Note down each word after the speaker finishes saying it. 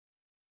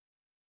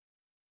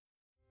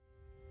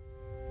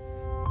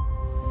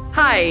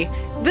Hi,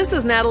 this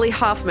is Natalie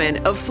Hoffman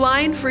of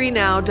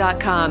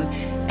FlyingFreeNow.com,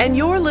 and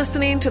you're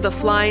listening to the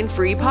Flying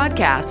Free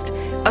Podcast,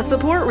 a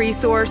support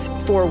resource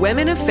for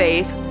women of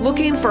faith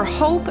looking for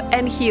hope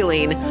and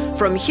healing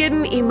from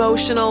hidden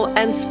emotional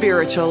and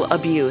spiritual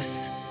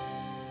abuse.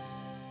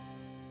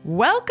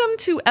 Welcome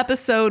to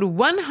episode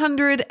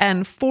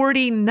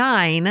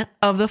 149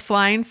 of the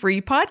Flying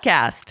Free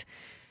Podcast.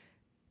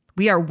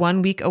 We are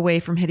 1 week away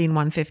from hitting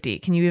 150.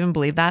 Can you even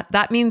believe that?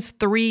 That means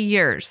 3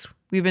 years.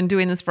 We've been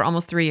doing this for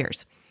almost 3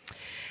 years.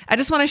 I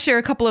just want to share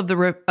a couple of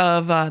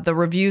the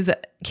reviews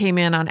that came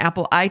in on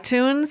Apple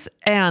iTunes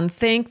and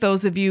thank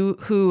those of you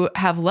who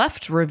have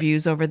left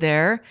reviews over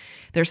there.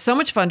 They're so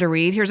much fun to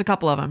read. Here's a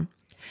couple of them.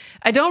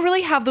 I don't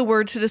really have the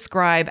word to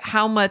describe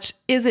how much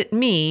Is It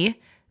Me,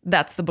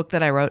 that's the book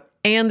that I wrote,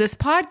 and this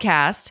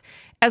podcast,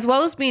 as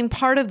well as being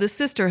part of the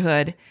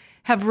sisterhood,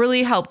 have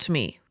really helped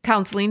me.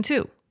 Counseling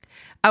too.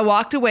 I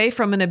walked away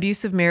from an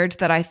abusive marriage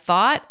that I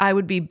thought I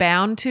would be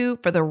bound to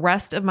for the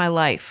rest of my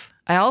life.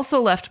 I also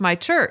left my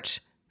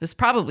church. This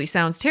probably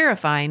sounds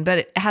terrifying, but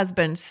it has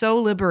been so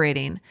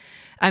liberating.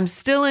 I'm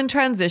still in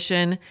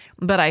transition,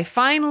 but I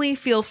finally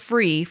feel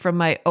free from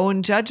my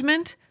own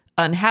judgment,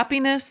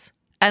 unhappiness,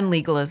 and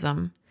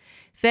legalism.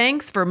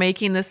 Thanks for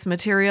making this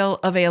material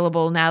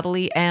available,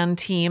 Natalie and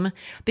team,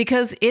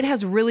 because it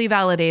has really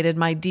validated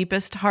my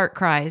deepest heart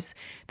cries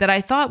that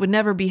I thought would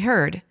never be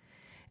heard.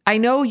 I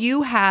know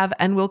you have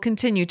and will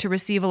continue to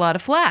receive a lot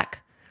of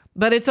flack,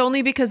 but it's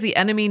only because the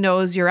enemy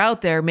knows you're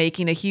out there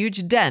making a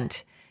huge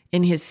dent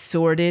in his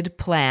sordid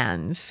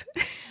plans.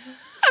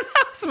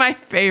 That was my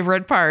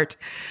favorite part.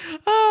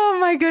 Oh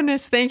my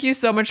goodness. Thank you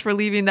so much for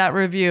leaving that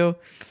review.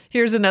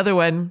 Here's another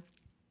one.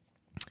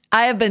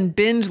 I have been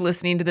binge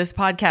listening to this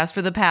podcast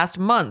for the past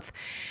month.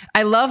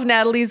 I love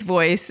Natalie's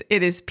voice.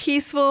 It is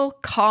peaceful,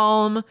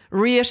 calm,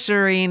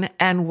 reassuring,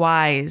 and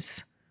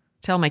wise.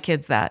 Tell my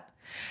kids that.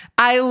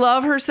 I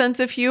love her sense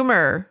of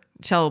humor.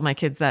 Tell my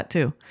kids that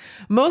too.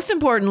 Most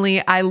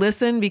importantly, I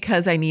listen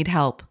because I need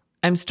help.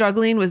 I'm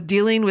struggling with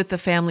dealing with the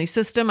family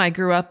system I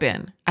grew up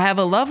in. I have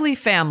a lovely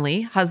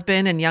family,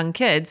 husband, and young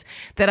kids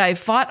that I've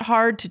fought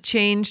hard to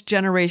change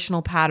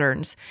generational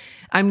patterns.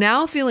 I'm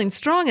now feeling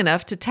strong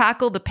enough to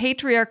tackle the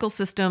patriarchal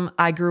system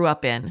I grew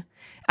up in.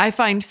 I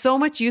find so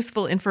much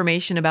useful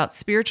information about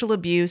spiritual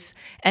abuse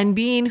and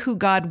being who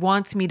God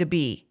wants me to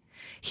be.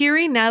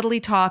 Hearing Natalie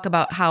talk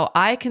about how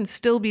I can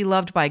still be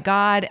loved by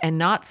God and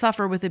not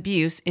suffer with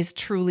abuse is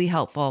truly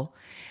helpful.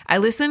 I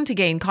listen to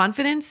gain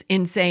confidence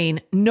in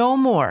saying no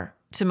more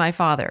to my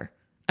father.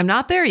 I'm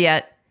not there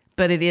yet,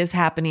 but it is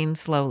happening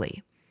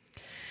slowly.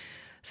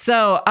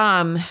 So,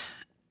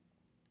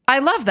 I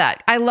love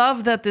that. I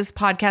love that this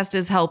podcast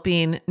is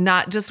helping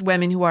not just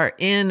women who are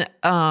in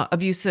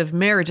abusive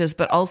marriages,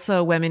 but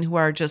also women who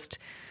are just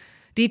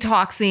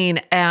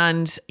detoxing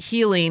and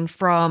healing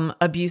from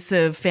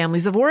abusive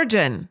families of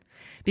origin,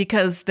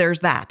 because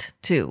there's that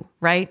too,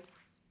 right?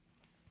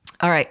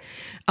 All right.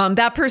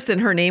 That person,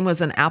 her name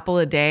was an apple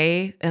a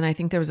day, and I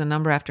think there was a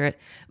number after it.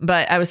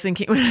 But I was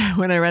thinking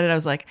when I read it, I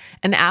was like,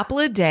 an apple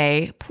a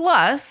day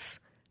plus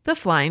the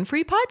Flying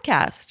Free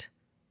Podcast.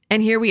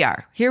 And here we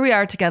are. Here we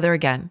are together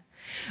again.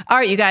 All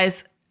right, you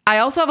guys. I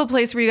also have a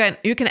place where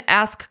you can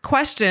ask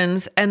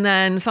questions, and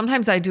then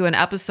sometimes I do an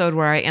episode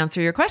where I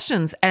answer your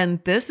questions,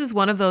 and this is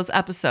one of those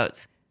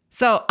episodes.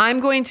 So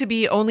I'm going to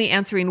be only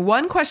answering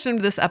one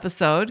question this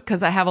episode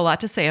because I have a lot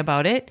to say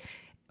about it,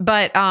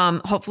 but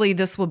hopefully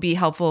this will be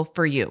helpful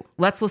for you.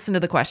 Let's listen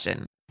to the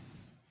question.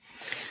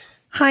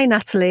 Hi,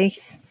 Natalie.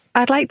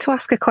 I'd like to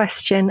ask a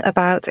question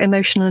about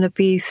emotional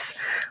abuse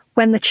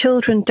when the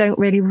children don't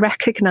really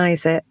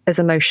recognize it as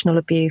emotional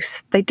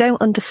abuse. They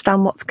don't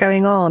understand what's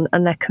going on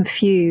and they're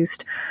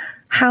confused.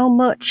 How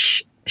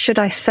much should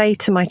I say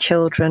to my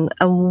children,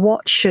 and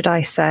what should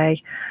I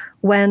say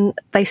when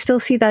they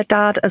still see their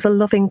dad as a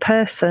loving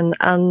person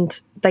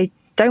and they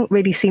don't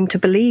really seem to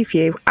believe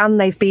you and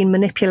they've been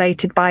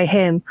manipulated by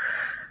him?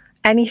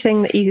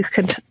 Anything that you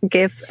could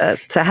give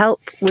to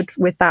help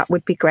with that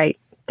would be great.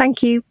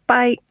 Thank you.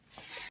 Bye.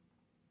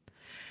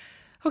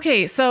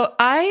 Okay, so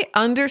I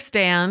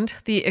understand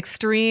the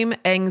extreme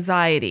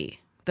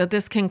anxiety that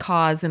this can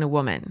cause in a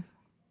woman.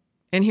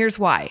 And here's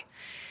why.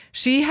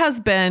 She has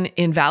been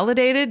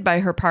invalidated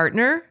by her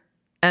partner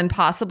and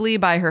possibly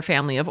by her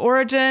family of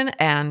origin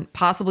and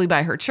possibly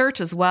by her church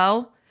as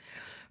well.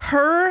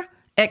 Her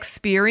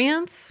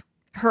experience,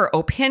 her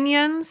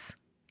opinions,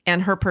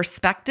 and her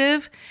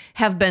perspective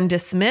have been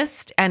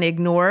dismissed and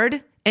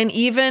ignored and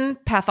even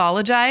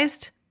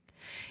pathologized.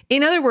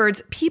 In other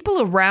words,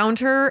 people around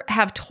her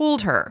have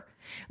told her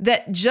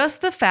that just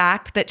the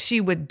fact that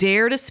she would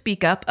dare to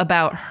speak up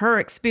about her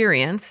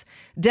experience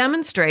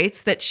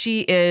demonstrates that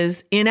she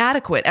is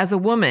inadequate as a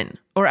woman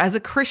or as a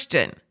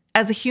Christian,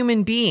 as a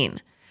human being.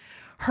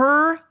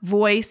 Her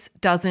voice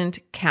doesn't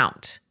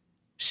count.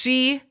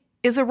 She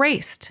is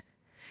erased.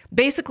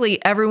 Basically,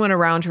 everyone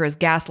around her is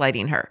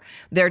gaslighting her.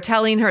 They're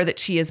telling her that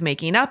she is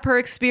making up her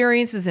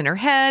experiences in her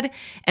head,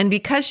 and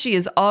because she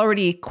is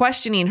already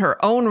questioning her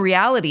own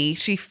reality,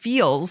 she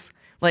feels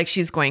like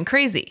she's going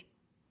crazy.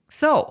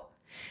 So,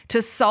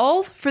 To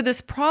solve for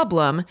this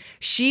problem,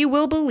 she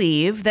will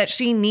believe that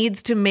she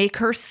needs to make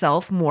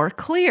herself more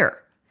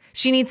clear.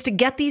 She needs to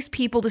get these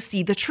people to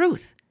see the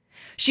truth.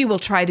 She will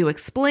try to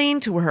explain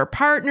to her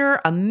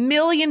partner a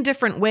million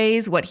different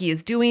ways what he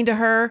is doing to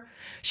her.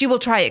 She will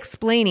try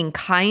explaining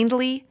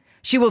kindly.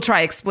 She will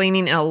try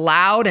explaining in a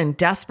loud and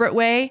desperate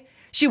way.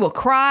 She will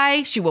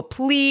cry. She will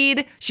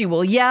plead. She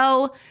will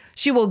yell.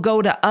 She will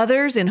go to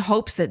others in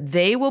hopes that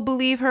they will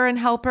believe her and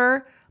help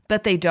her,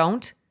 but they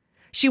don't.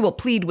 She will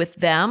plead with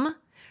them.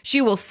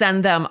 She will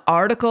send them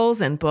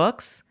articles and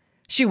books.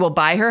 She will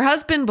buy her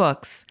husband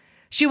books.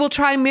 She will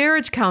try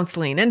marriage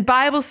counseling and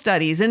Bible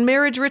studies and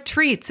marriage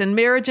retreats and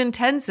marriage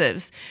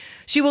intensives.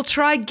 She will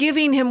try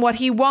giving him what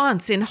he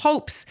wants in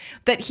hopes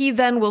that he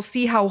then will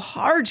see how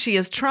hard she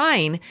is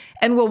trying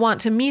and will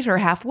want to meet her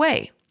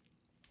halfway.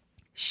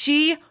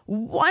 She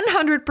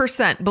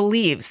 100%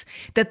 believes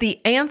that the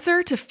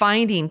answer to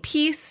finding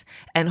peace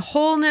and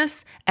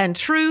wholeness and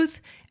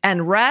truth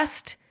and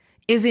rest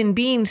is in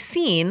being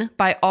seen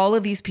by all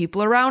of these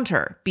people around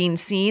her, being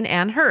seen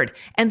and heard.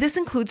 And this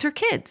includes her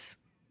kids.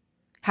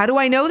 How do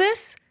I know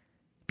this?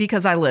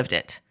 Because I lived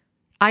it.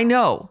 I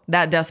know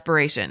that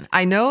desperation.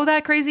 I know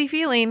that crazy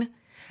feeling.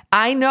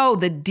 I know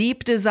the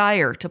deep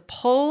desire to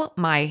pull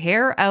my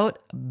hair out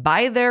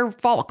by their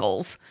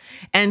follicles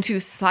and to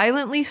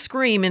silently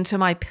scream into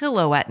my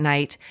pillow at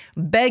night,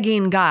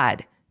 begging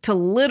God to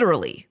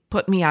literally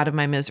put me out of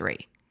my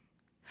misery.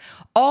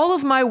 All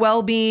of my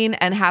well-being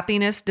and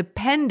happiness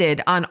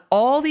depended on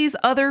all these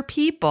other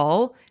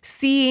people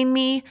seeing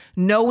me,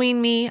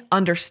 knowing me,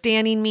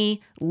 understanding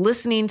me,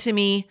 listening to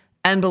me,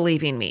 and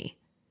believing me.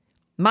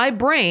 My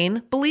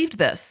brain believed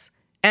this,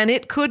 and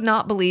it could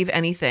not believe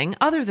anything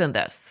other than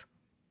this.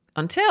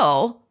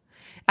 Until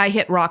I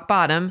hit rock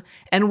bottom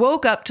and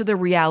woke up to the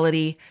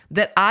reality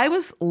that I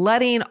was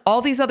letting all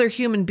these other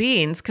human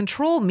beings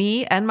control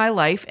me and my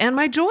life and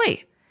my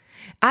joy.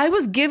 I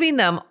was giving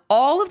them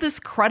all of this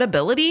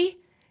credibility,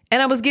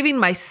 and I was giving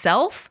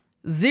myself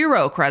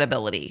zero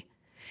credibility.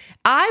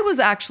 I was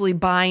actually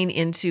buying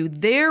into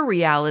their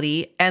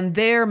reality and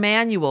their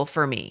manual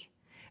for me.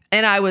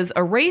 And I was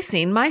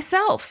erasing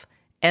myself.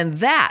 And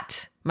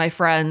that, my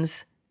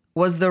friends,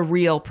 was the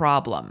real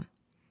problem.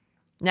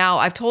 Now,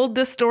 I've told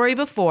this story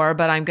before,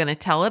 but I'm going to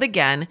tell it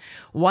again.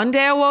 One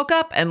day I woke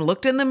up and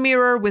looked in the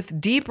mirror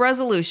with deep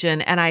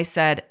resolution, and I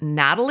said,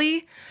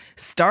 Natalie,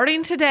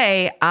 starting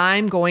today,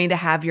 I'm going to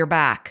have your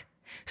back.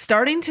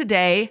 Starting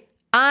today,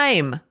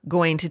 I'm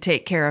going to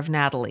take care of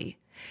Natalie.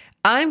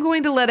 I'm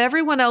going to let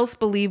everyone else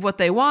believe what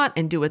they want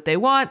and do what they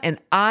want, and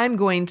I'm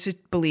going to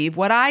believe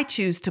what I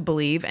choose to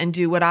believe and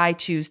do what I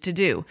choose to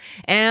do.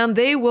 And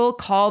they will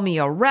call me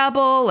a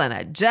rebel and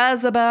a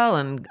Jezebel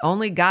and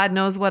only God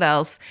knows what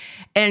else.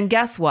 And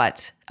guess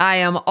what? I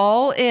am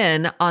all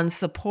in on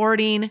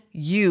supporting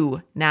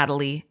you,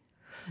 Natalie.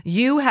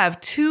 You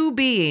have two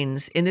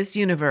beings in this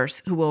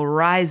universe who will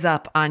rise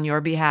up on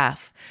your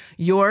behalf,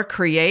 your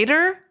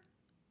creator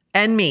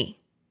and me.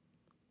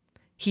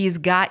 He's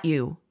got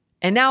you.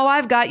 And now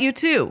I've got you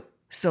too.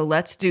 So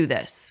let's do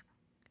this.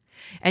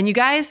 And you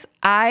guys,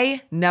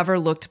 I never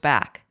looked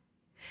back.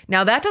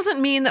 Now, that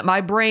doesn't mean that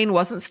my brain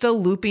wasn't still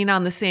looping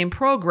on the same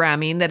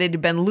programming that it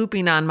had been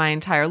looping on my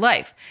entire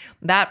life.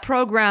 That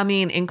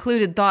programming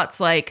included thoughts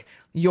like,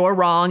 you're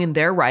wrong and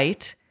they're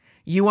right.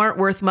 You aren't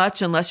worth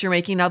much unless you're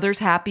making others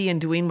happy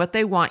and doing what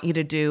they want you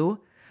to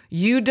do.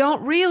 You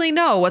don't really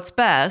know what's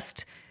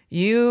best.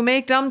 You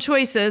make dumb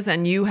choices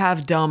and you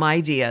have dumb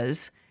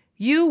ideas.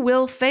 You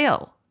will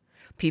fail.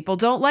 People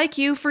don't like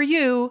you for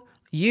you.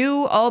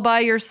 You all by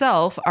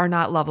yourself are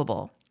not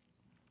lovable.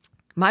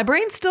 My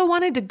brain still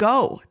wanted to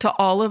go to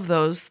all of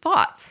those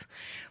thoughts.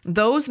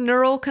 Those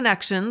neural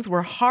connections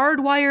were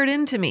hardwired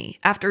into me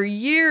after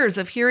years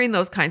of hearing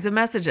those kinds of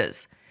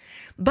messages.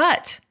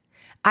 But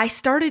I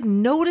started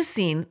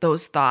noticing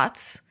those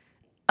thoughts,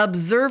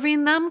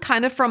 observing them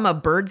kind of from a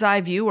bird's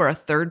eye view or a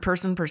third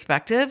person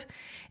perspective.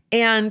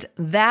 And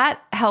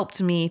that helped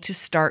me to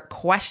start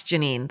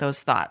questioning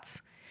those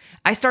thoughts.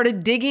 I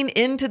started digging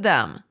into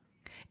them.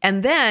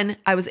 And then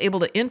I was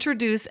able to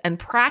introduce and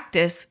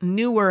practice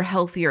newer,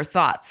 healthier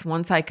thoughts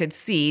once I could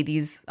see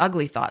these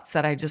ugly thoughts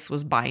that I just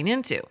was buying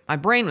into. My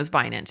brain was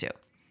buying into.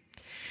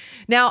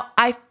 Now,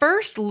 I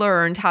first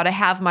learned how to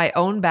have my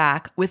own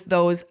back with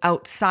those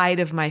outside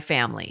of my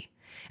family.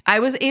 I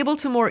was able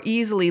to more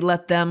easily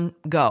let them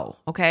go,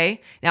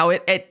 okay? Now,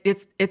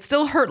 it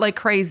still hurt like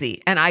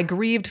crazy, and I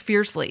grieved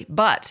fiercely,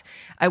 but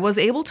I was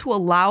able to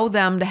allow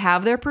them to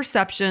have their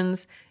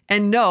perceptions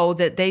and know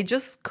that they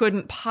just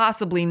couldn't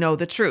possibly know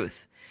the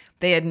truth.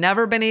 They had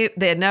never been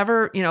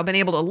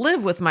able to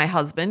live with my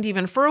husband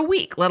even for a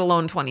week, let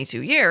alone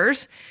 22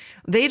 years.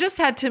 They just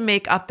had to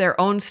make up their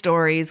own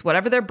stories,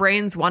 whatever their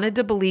brains wanted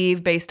to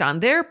believe based on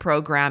their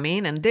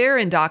programming and their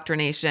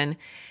indoctrination.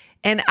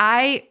 And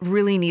I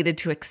really needed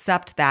to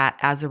accept that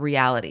as a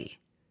reality.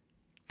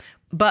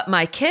 But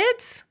my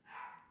kids,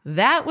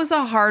 that was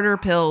a harder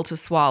pill to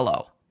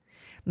swallow.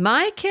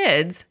 My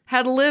kids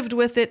had lived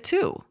with it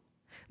too.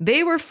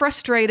 They were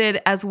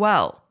frustrated as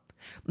well,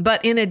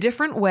 but in a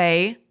different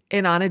way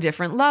and on a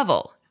different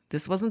level.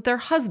 This wasn't their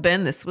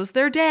husband, this was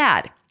their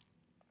dad.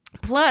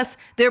 Plus,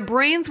 their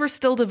brains were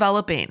still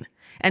developing.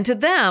 And to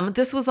them,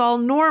 this was all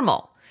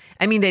normal.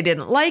 I mean, they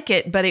didn't like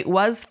it, but it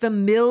was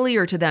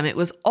familiar to them. It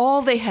was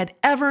all they had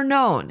ever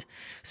known.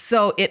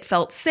 So it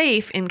felt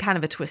safe in kind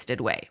of a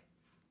twisted way.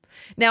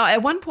 Now,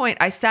 at one point,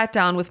 I sat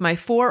down with my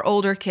 4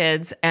 older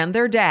kids and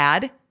their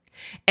dad,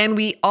 and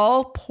we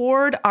all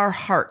poured our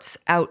hearts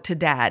out to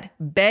Dad,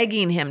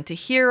 begging him to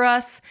hear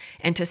us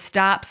and to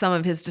stop some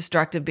of his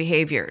destructive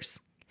behaviors.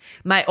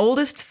 My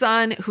oldest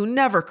son, who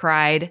never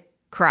cried,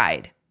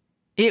 cried.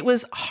 It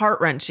was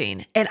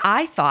heart-wrenching, and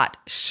I thought,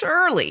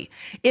 surely,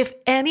 if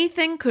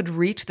anything could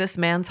reach this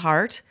man's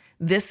heart,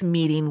 this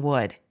meeting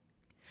would.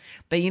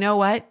 But you know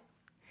what?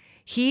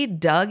 He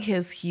dug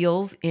his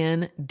heels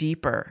in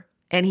deeper,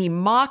 and he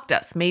mocked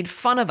us, made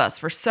fun of us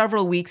for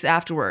several weeks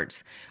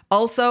afterwards.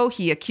 Also,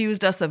 he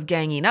accused us of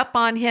ganging up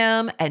on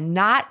him and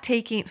not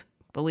taking,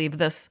 believe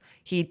this,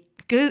 he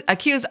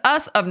accused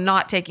us of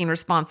not taking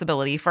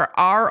responsibility for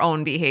our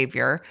own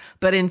behavior,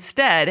 but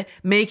instead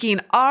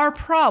making our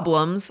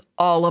problems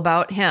all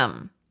about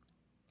him.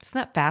 Isn't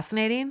that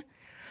fascinating?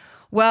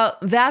 Well,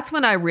 that's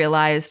when I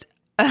realized,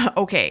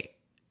 okay,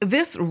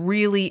 this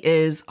really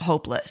is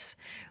hopeless.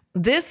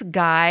 This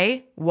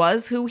guy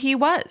was who he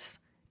was,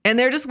 and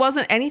there just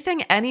wasn't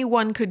anything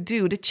anyone could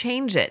do to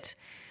change it.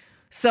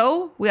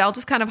 So we all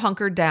just kind of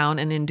hunkered down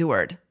and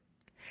endured.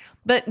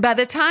 But by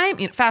the time,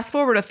 fast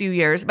forward a few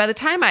years, by the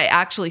time I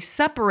actually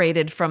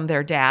separated from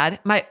their dad,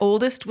 my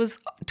oldest was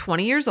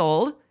 20 years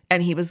old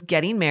and he was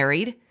getting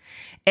married.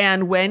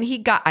 And when he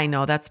got, I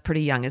know that's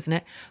pretty young, isn't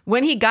it?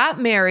 When he got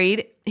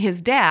married,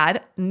 his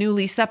dad,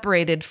 newly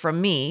separated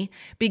from me,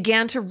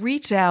 began to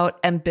reach out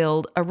and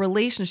build a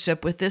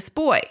relationship with this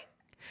boy,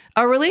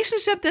 a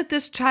relationship that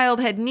this child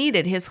had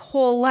needed his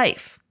whole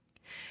life.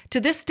 To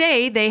this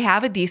day, they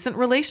have a decent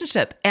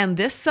relationship, and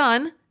this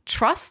son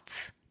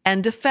trusts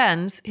and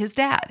defends his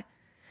dad.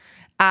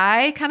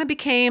 I kind of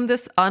became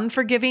this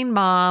unforgiving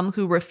mom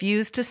who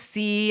refused to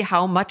see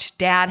how much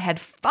dad had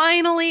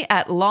finally,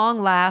 at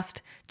long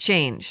last,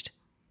 changed.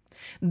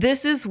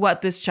 This is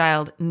what this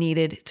child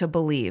needed to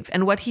believe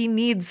and what he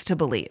needs to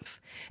believe.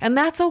 And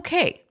that's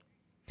okay.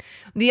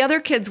 The other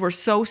kids were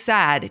so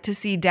sad to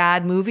see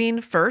dad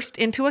moving first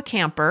into a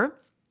camper.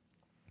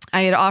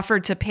 I had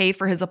offered to pay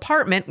for his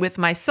apartment with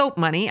my soap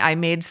money. I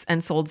made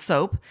and sold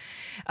soap.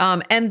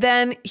 And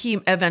then he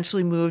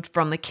eventually moved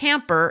from the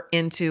camper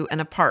into an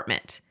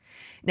apartment.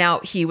 Now,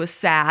 he was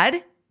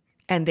sad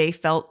and they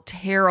felt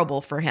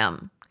terrible for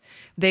him.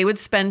 They would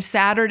spend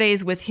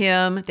Saturdays with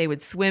him. They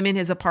would swim in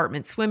his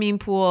apartment swimming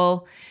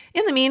pool.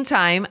 In the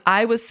meantime,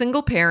 I was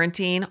single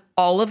parenting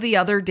all of the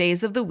other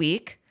days of the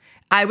week.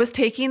 I was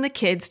taking the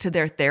kids to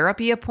their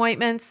therapy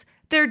appointments,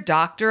 their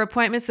doctor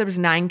appointments. There was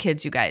 9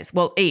 kids, you guys.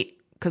 Well, 8,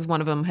 because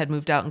one of them had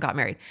moved out and got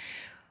married.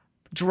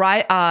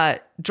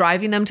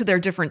 Driving them to their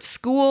different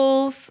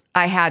schools.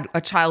 I had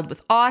a child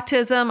with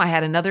autism. I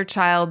had another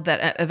child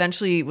that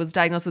eventually was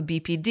diagnosed with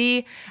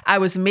BPD. I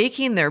was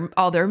making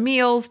all their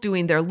meals,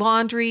 doing their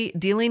laundry,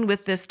 dealing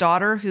with this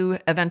daughter who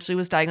eventually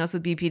was diagnosed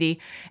with BPD,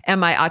 and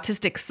my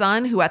autistic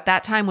son, who at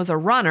that time was a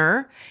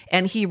runner,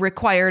 and he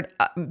required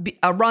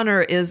a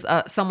runner is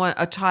a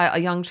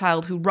young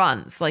child who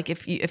runs. Like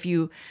if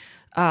you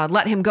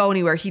let him go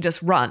anywhere, he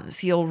just runs.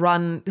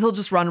 He'll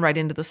just run right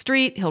into the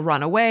street. He'll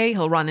run away.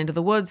 He'll run into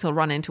the woods. He'll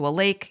run into a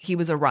lake. He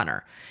was a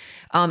runner.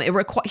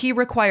 He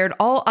required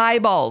all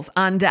eyeballs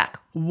on deck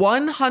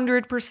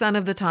 100%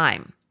 of the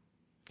time.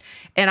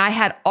 And I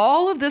had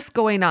all of this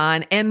going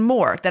on and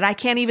more that I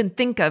can't even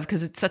think of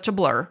because it's such a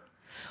blur,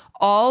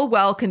 all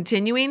while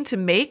continuing to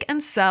make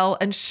and sell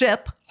and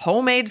ship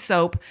homemade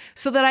soap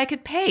so that I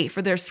could pay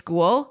for their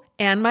school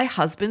and my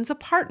husband's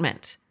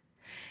apartment.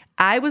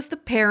 I was the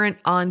parent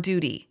on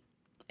duty,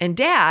 and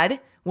Dad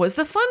was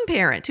the fun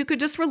parent who could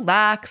just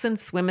relax and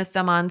swim with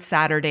them on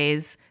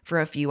Saturdays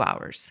for a few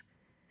hours.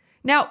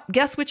 Now,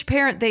 guess which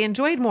parent they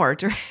enjoyed more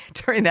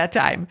during that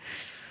time?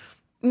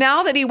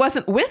 Now that he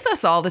wasn't with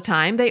us all the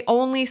time, they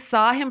only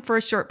saw him for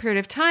a short period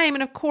of time,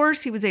 and of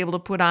course, he was able to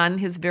put on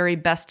his very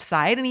best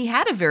side, and he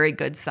had a very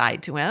good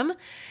side to him.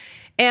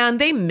 And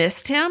they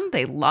missed him.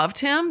 They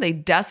loved him. They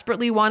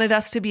desperately wanted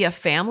us to be a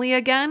family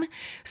again.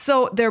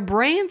 So their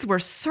brains were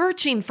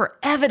searching for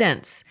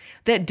evidence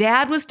that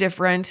Dad was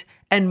different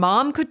and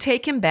Mom could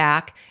take him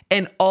back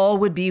and all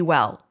would be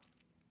well.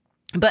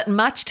 But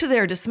much to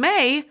their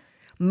dismay,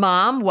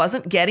 Mom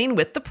wasn't getting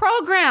with the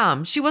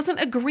program. She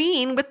wasn't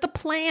agreeing with the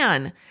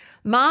plan.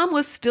 Mom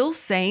was still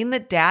saying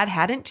that Dad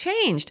hadn't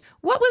changed.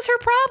 What was her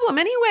problem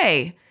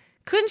anyway?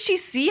 Couldn't she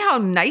see how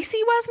nice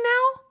he was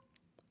now?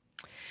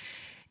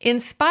 In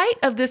spite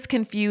of this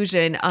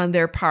confusion on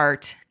their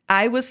part,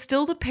 I was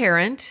still the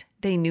parent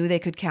they knew they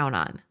could count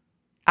on.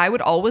 I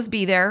would always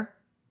be there.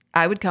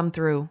 I would come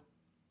through.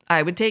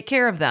 I would take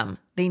care of them.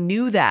 They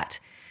knew that.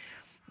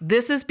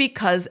 This is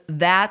because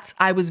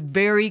I was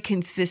very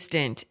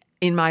consistent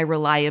in my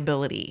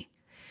reliability.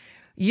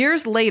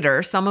 Years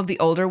later, some of the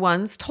older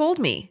ones told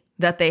me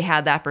that they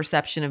had that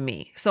perception of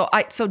me. So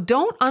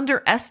don't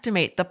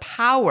underestimate the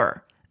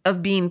power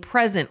of being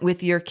present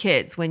with your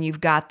kids when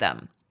you've got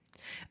them,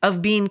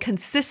 of being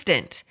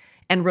consistent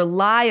and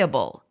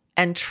reliable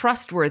and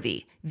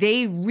trustworthy.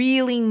 They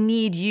really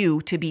need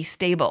you to be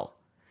stable.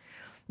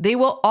 They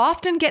will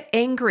often get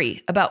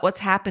angry about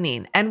what's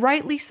happening, and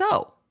rightly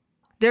so.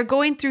 They're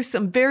going through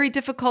some very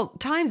difficult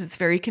times. It's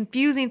very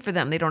confusing for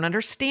them. They don't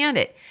understand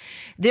it.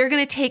 They're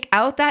going to take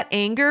out that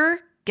anger.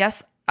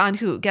 Guess on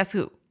who? Guess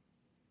who?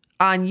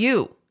 On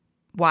you.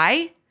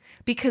 Why?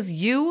 Because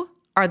you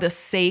are the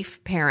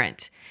safe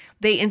parent.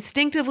 They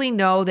instinctively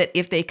know that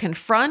if they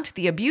confront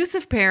the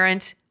abusive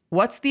parent,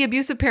 what's the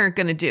abusive parent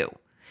going to do?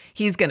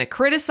 He's going to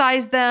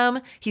criticize them.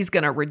 He's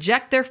going to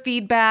reject their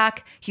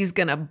feedback. He's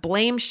going to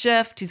blame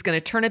shift. He's going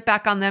to turn it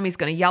back on them. He's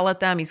going to yell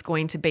at them. He's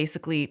going to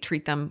basically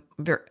treat them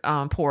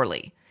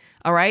poorly.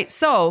 All right.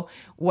 So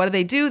what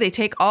do? They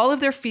take all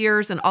of their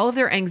fears and all of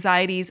their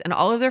anxieties and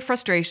all of their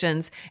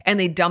frustrations and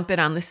they dump it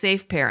on the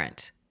safe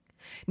parent.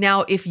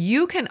 Now, if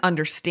you can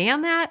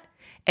understand that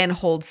and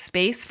hold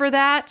space for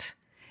that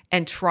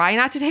and try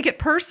not to take it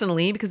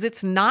personally because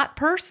it's not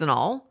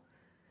personal,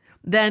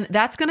 then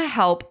that's going to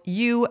help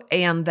you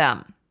and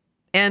them.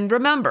 And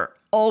remember,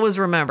 always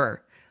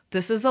remember,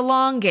 this is a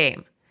long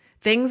game.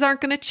 Things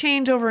aren't going to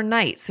change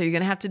overnight, so you're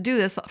going to have to do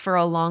this for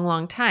a long,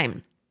 long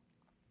time.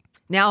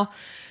 Now,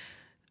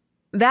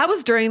 that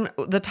was during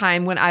the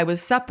time when I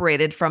was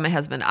separated from my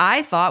husband.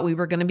 I thought we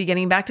were going to be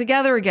getting back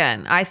together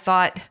again. I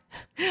thought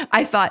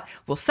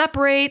we'll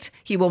separate,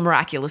 he will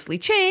miraculously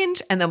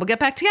change, and then we'll get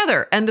back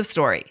together. End of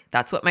story.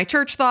 That's what my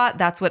church thought.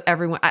 That's what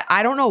everyone,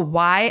 I don't know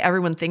why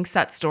everyone thinks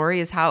that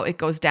story is how it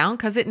goes down,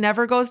 because it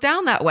never goes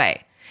down that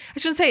way. I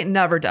shouldn't say it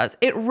never does.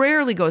 It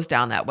rarely goes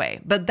down that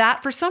way. But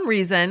that, for some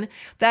reason,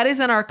 that is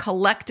in our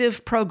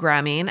collective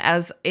programming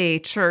as a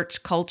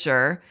church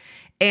culture.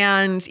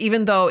 And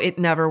even though it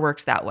never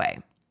works that way,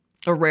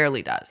 or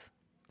rarely does.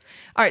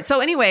 All right. So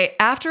anyway,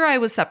 after I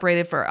was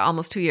separated for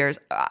almost 2 years,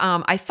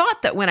 I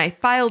thought that when I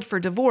filed for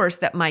divorce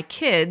that my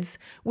kids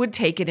would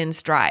take it in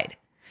stride.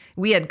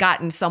 We had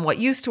gotten somewhat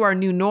used to our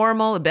new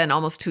normal. It had been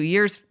almost 2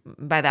 years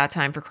by that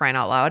time, for crying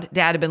out loud.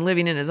 Dad had been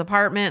living in his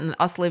apartment and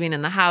us living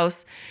in the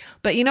house.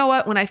 But you know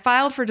what? When I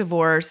filed for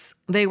divorce,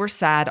 they were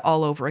sad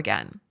all over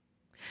again.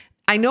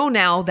 I know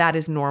now that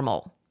is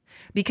normal,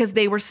 because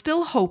they were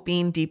still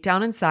hoping deep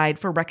down inside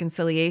for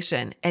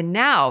reconciliation. And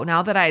now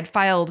that I had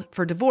filed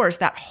for divorce,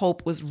 that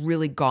hope was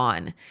really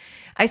gone.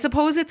 I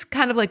suppose it's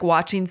kind of like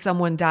watching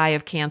someone die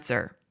of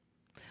cancer.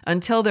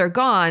 Until they're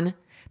gone,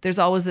 there's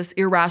always this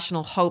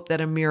irrational hope that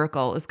a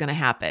miracle is going to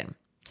happen.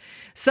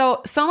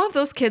 So some of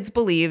those kids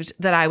believed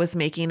that I was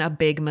making a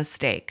big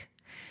mistake.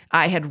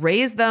 I had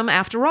raised them,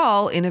 after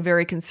all, in a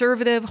very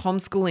conservative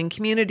homeschooling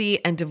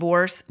community, and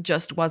divorce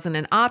just wasn't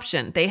an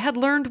option. They had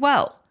learned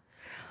well.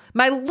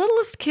 My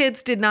littlest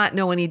kids did not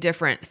know any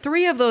different.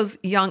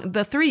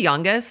 The three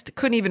youngest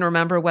couldn't even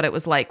remember what it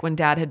was like when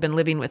Dad had been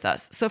living with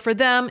us. So for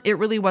them, it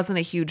really wasn't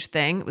a huge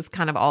thing. It was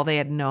kind of all they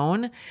had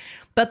known.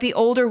 But the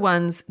older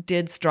ones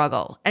did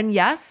struggle. And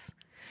yes,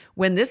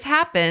 when this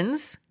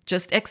happens,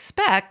 just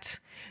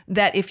expect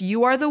that if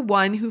you are the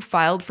one who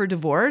filed for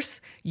divorce,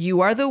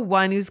 you are the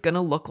one who's going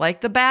to look like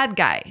the bad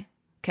guy.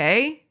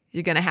 Okay?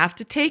 You're going to have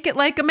to take it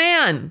like a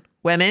man,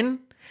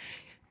 women.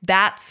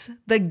 That's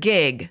the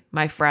gig,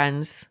 my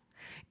friends.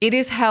 It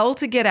is hell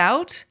to get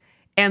out,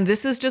 and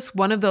this is just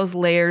one of those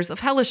layers of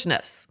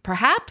hellishness,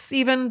 perhaps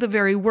even the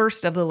very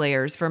worst of the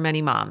layers for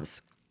many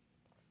moms.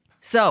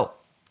 So,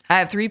 I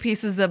have 3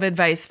 pieces of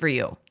advice for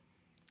you.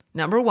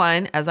 Number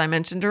 1, as I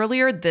mentioned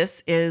earlier,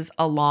 this is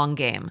a long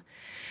game.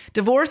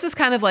 Divorce is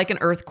kind of like an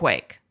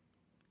earthquake.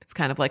 It's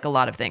kind of like a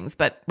lot of things,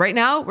 but right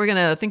now we're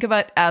going to think of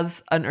it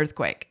as an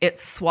earthquake. It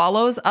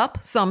swallows up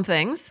some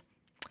things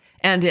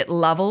and it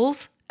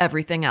levels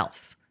everything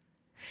else.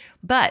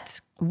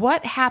 But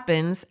what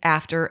happens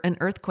after an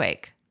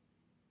earthquake?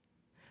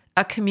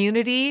 A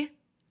community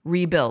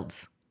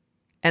rebuilds,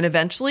 and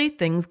eventually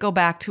things go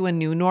back to a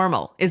new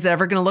normal. Is it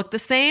ever going to look the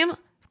same?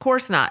 Of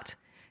course not.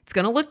 It's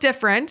going to look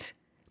different,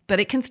 but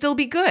it can still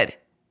be good.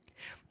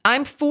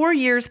 I'm 4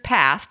 years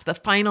past the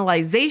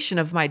finalization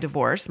of my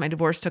divorce. My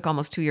divorce took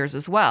almost 2 years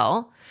as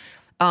well.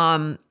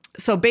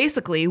 So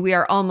basically, we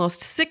are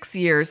almost 6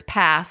 years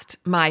past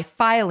my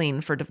filing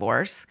for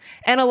divorce,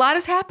 and a lot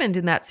has happened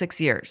in that 6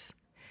 years.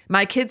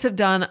 My kids have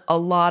done a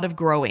lot of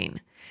growing.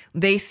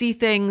 They see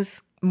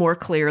things more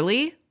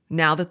clearly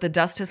now that the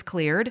dust has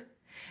cleared.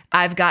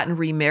 I've gotten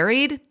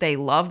remarried. They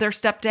love their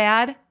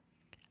stepdad.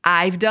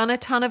 I've done a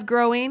ton of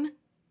growing.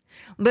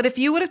 But if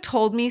you would have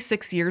told me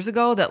 6 years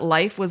ago that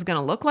life was going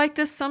to look like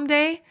this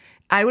someday,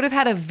 I would have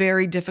had a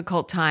very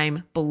difficult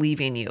time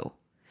believing you.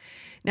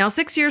 Now,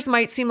 6 years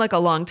might seem like a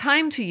long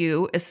time to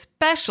you,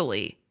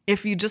 especially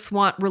if you just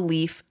want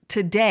relief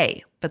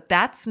today, but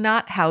that's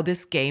not how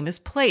this game is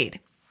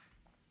played.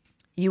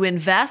 You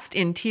invest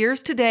in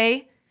tears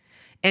today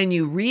and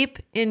you reap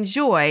in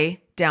joy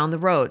down the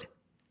road.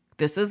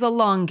 This is a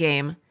long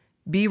game.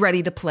 Be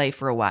ready to play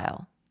for a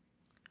while.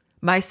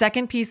 My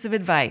second piece of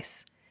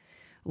advice: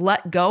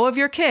 let go of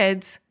your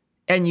kids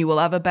and you will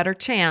have a better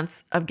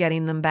chance of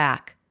getting them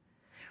back.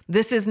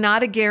 This is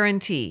not a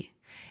guarantee.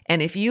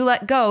 And if you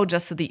let go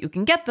just so that you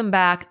can get them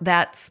back,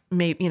 that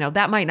might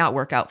not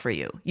work out for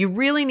you. You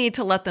really need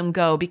to let them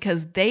go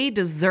because they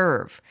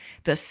deserve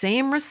the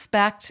same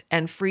respect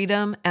and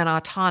freedom and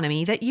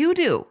autonomy that you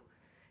do.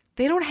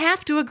 They don't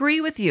have to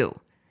agree with you.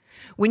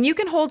 When you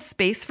can hold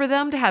space for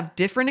them to have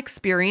different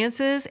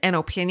experiences and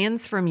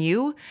opinions from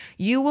you,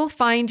 you will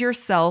find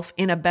yourself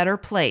in a better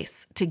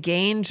place to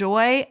gain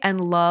joy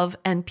and love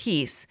and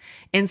peace,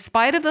 in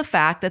spite of the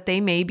fact that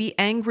they may be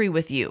angry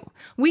with you.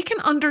 We can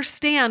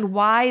understand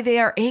why they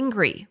are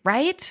angry,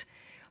 right?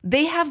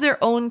 They have their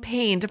own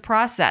pain to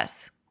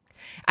process.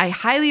 I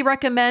highly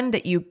recommend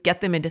that you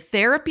get them into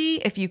therapy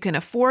if you can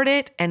afford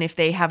it and if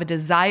they have a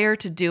desire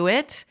to do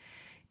it.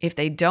 If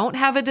they don't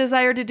have a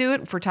desire to do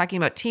it, if we're talking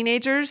about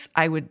teenagers,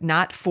 I would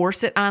not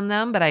force it on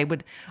them, but I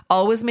would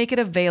always make it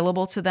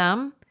available to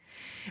them.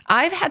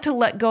 I've had to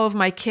let go of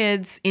my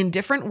kids in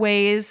different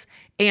ways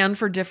and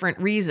for different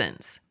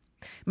reasons.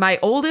 My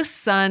oldest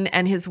son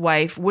and his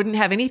wife wouldn't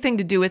have anything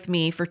to do with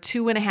me for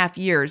 2.5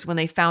 years when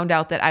they found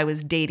out that I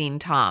was dating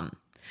Tom.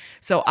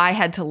 So I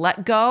had to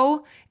let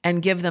go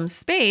and give them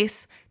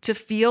space to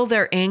feel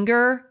their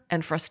anger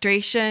and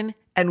frustration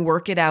and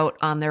work it out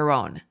on their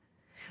own.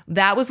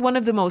 That was one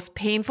of the most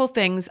painful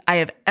things I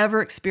have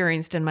ever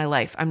experienced in my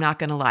life. I'm not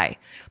going to lie.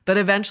 But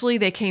eventually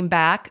they came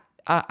back.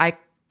 I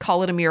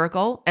call it a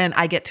miracle, and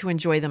I get to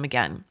enjoy them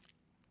again.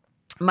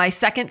 My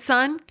second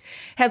son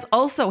has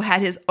also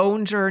had his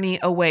own journey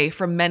away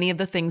from many of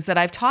the things that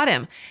I've taught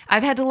him.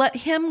 I've had to let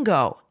him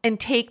go and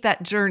take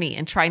that journey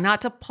and try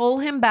not to pull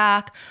him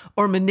back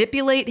or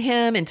manipulate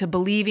him into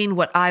believing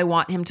what I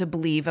want him to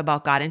believe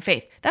about God and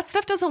faith. That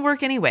stuff doesn't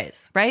work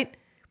anyways, right?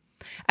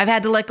 I've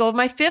had to let go of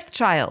my fifth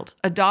child,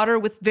 a daughter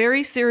with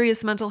very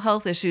serious mental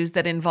health issues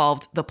that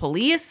involved the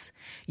police,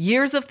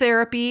 years of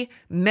therapy,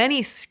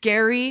 many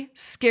scary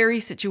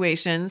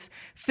situations,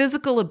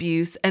 physical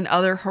abuse, and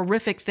other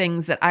horrific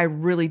things that I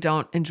really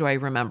don't enjoy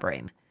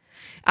remembering.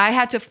 I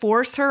had to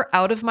force her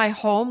out of my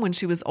home when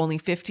she was only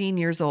 15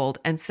 years old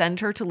and send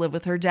her to live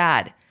with her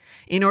dad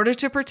in order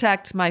to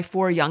protect my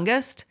 4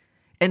 youngest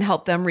and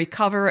help them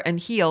recover and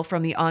heal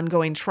from the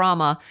ongoing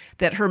trauma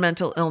that her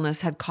mental illness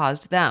had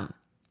caused them.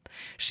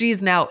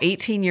 She's now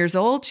 18 years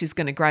old. She's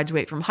going to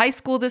graduate from high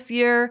school this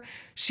year.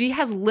 She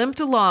has limped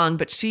along,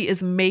 but she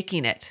is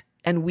making it.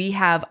 And we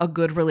have a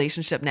good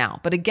relationship now.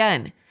 But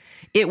again,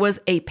 it was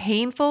a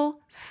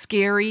painful,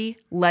 scary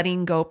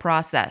letting go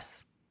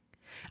process.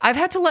 I've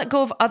had to let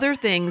go of other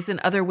things in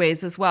other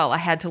ways as well. I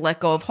had to let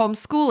go of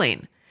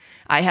homeschooling.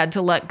 I had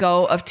to let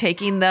go of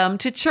taking them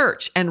to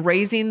church and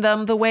raising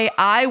them the way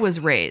I was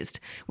raised,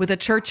 with a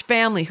church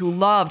family who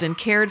loved and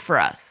cared for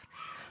us.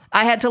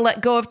 I had to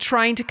let go of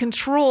trying to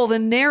control the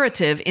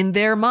narrative in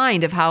their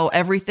mind of how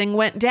everything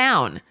went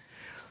down.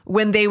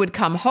 When they would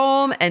come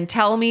home and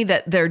tell me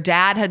that their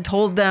dad had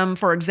told them,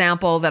 for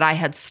example, that I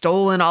had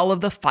stolen all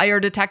of the fire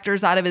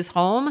detectors out of his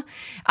home,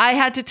 I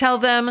had to tell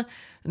them,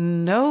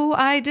 no,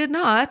 I did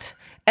not,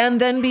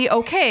 and then be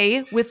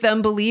okay with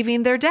them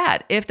believing their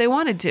dad if they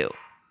wanted to.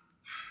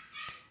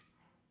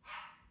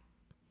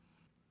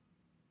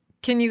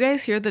 Can you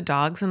guys hear the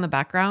dogs in the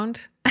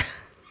background?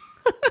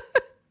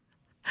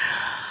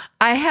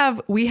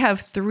 We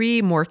have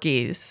 3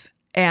 Morkies,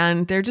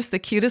 and they're just the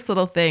cutest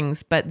little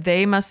things, but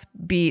there must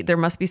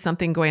be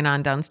something going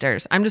on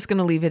downstairs. I'm just going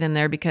to leave it in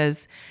there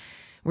because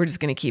we're just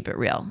going to keep it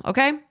real.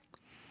 Okay.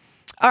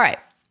 All right.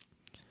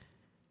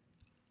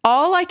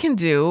 All I can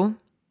do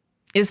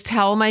is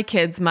tell my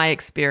kids my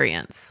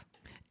experience,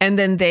 and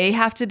then they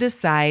have to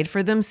decide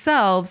for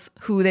themselves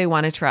who they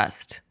want to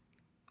trust.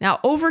 Now,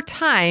 over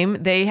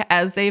time,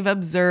 as they've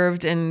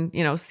observed and,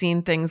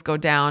 seen things go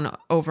down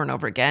over and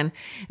over again,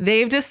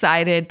 they've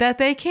decided that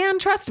they can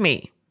trust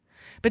me.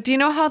 But do you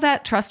know how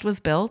that trust was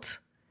built?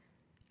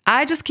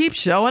 I just keep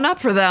showing up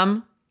for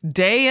them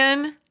day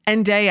in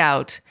and day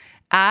out.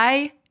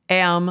 I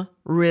am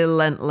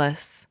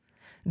relentless.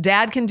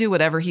 Dad can do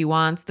whatever he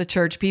wants. The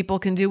church people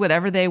can do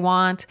whatever they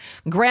want.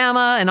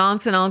 Grandma and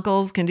aunts and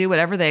uncles can do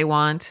whatever they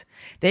want.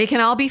 They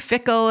can all be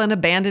fickle and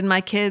abandon my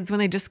kids when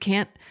they just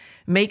can't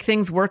make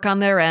things work on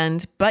their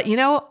end. But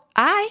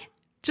I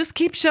just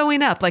keep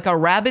showing up like a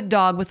rabid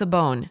dog with a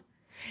bone.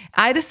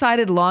 I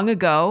decided long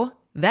ago,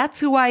 that's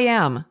who I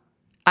am.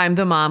 I'm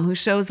the mom who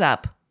shows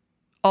up.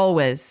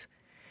 Always.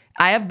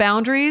 I have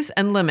boundaries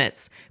and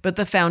limits, but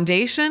the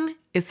foundation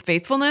is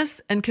faithfulness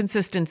and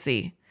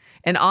consistency.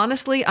 And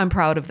honestly, I'm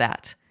proud of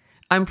that.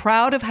 I'm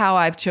proud of how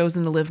I've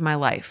chosen to live my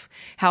life,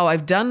 how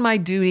I've done my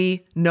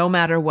duty no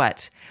matter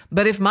what.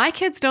 But if my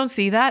kids don't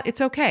see that,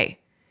 it's okay.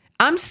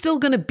 I'm still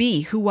going to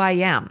be who I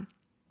am,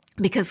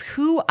 because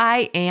who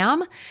I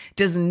am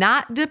does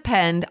not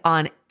depend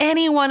on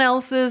anyone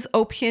else's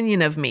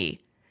opinion of me.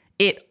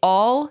 It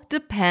all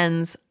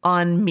depends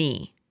on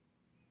me.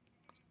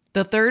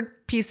 The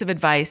third piece of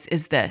advice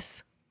is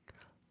this.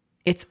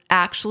 It's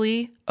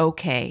actually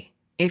okay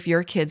if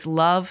your kids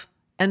love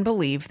and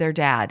believe their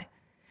dad.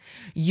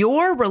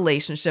 Your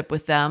relationship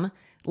with them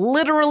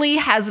literally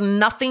has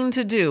nothing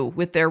to do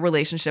with their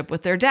relationship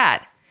with their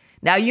dad.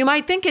 Now, you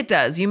might think it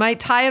does. You might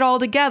tie it all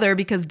together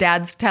because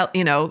dad's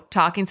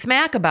talking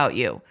smack about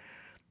you,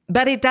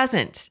 but it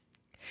doesn't.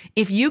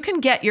 If you can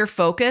get your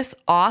focus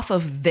off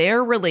of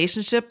their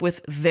relationship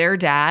with their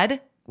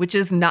dad, which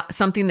is not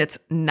something that's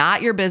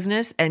not your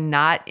business and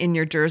not in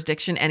your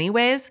jurisdiction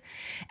anyways,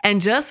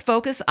 and just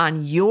focus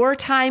on your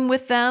time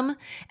with them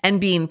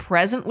and being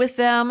present with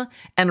them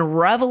and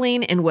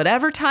reveling in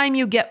whatever time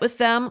you get with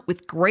them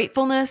with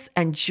gratefulness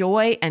and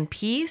joy and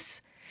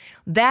peace,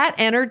 that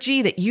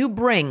energy that you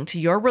bring to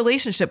your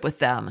relationship with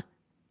them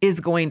is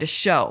going to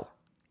show,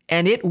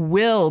 and it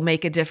will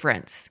make a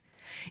difference.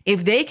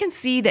 If they can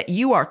see that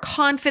you are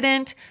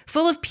confident,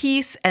 full of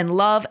peace and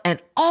love,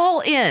 and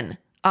all in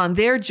on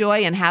their joy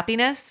and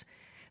happiness,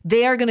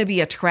 they are going to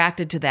be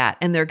attracted to that,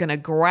 and they're going to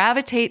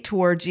gravitate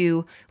towards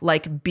you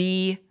like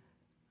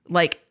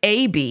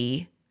a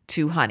bee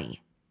to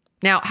honey.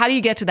 Now, how do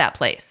you get to that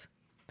place?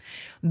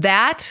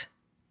 That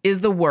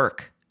is the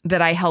work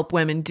that I help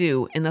women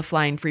do in the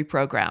Flying Free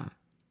program.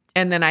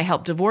 And then I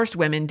help divorced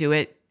women do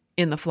it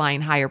in the Flying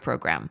Higher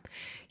program.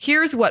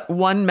 Here's what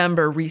one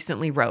member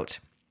recently wrote.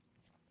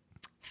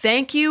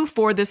 Thank you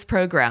for this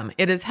program.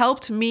 It has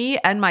helped me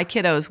and my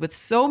kiddos with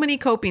so many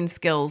coping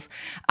skills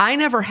I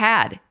never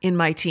had in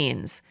my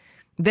teens.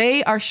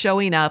 They are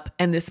showing up,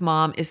 and this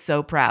mom is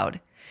so proud.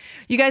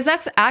 You guys,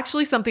 that's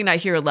actually something I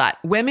hear a lot.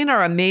 Women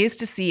are amazed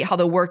to see how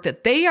the work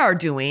that they are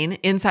doing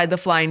inside the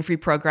Flying Free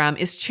program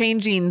is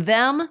changing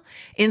them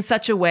in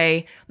such a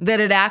way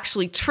that it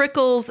actually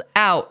trickles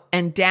out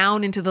and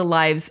down into the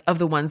lives of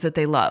the ones that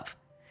they love.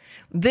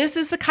 This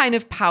is the kind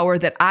of power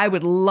that I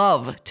would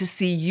love to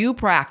see you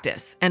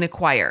practice and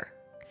acquire.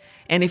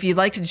 And if you'd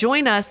like to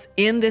join us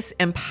in this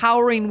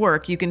empowering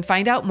work, you can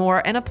find out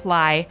more and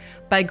apply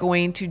by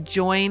going to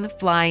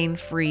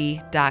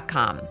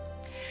joinflyingfree.com.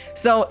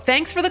 So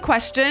thanks for the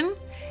question.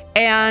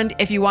 And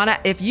if you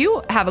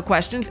have a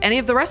question, if any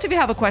of the rest of you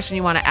have a question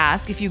you want to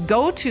ask, if you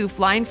go to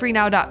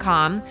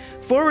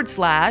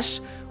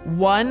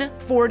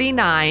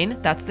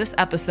flyingfreenow.com/149, that's this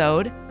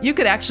episode. You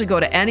could actually go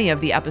to any of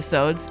the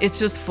episodes. It's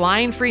just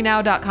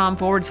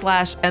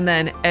flyingfreenow.com/ and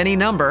then any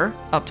number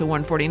up to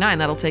 149.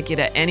 That'll take you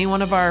to any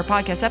one of our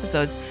podcast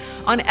episodes.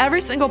 On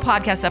every single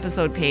podcast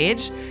episode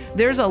page,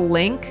 there's a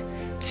link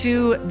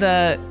to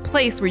the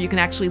place where you can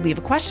actually leave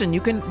a question.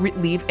 You can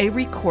leave a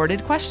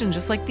recorded question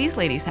just like these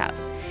ladies have.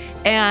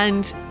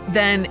 And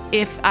then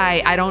if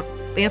I don't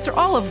answer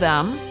all of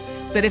them,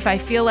 but if I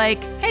feel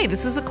like, hey,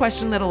 this is a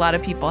question that a lot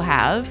of people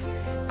have,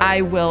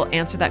 I will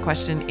answer that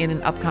question in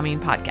an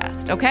upcoming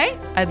podcast. Okay?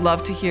 I'd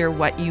love to hear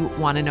what you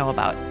want to know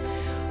about.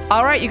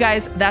 All right, you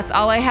guys, that's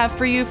all I have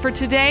for you for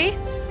today.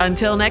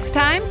 Until next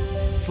time,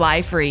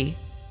 fly free.